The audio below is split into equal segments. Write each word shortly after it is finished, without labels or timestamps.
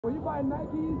When you buy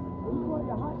Nikes, you want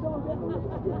your hot dog.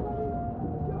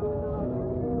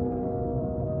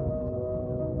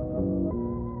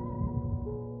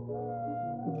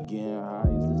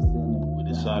 We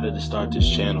decided to start this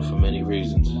channel for many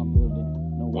reasons.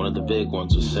 One of the big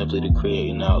ones was simply to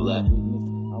create an outlet,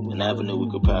 an avenue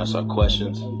we could pass our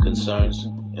questions, concerns,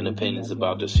 and opinions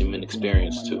about this human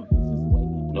experience to.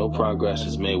 No progress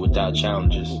is made without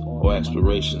challenges or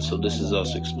exploration, so this is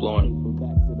us exploring.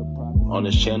 On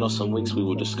this channel, some weeks we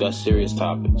will discuss serious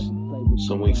topics,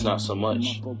 some weeks not so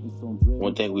much.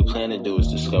 One thing we plan to do is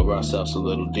discover ourselves a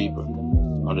little deeper,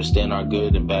 understand our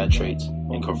good and bad traits,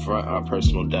 and confront our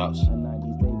personal doubts.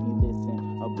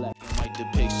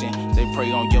 Depiction, they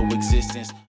prey on your existence.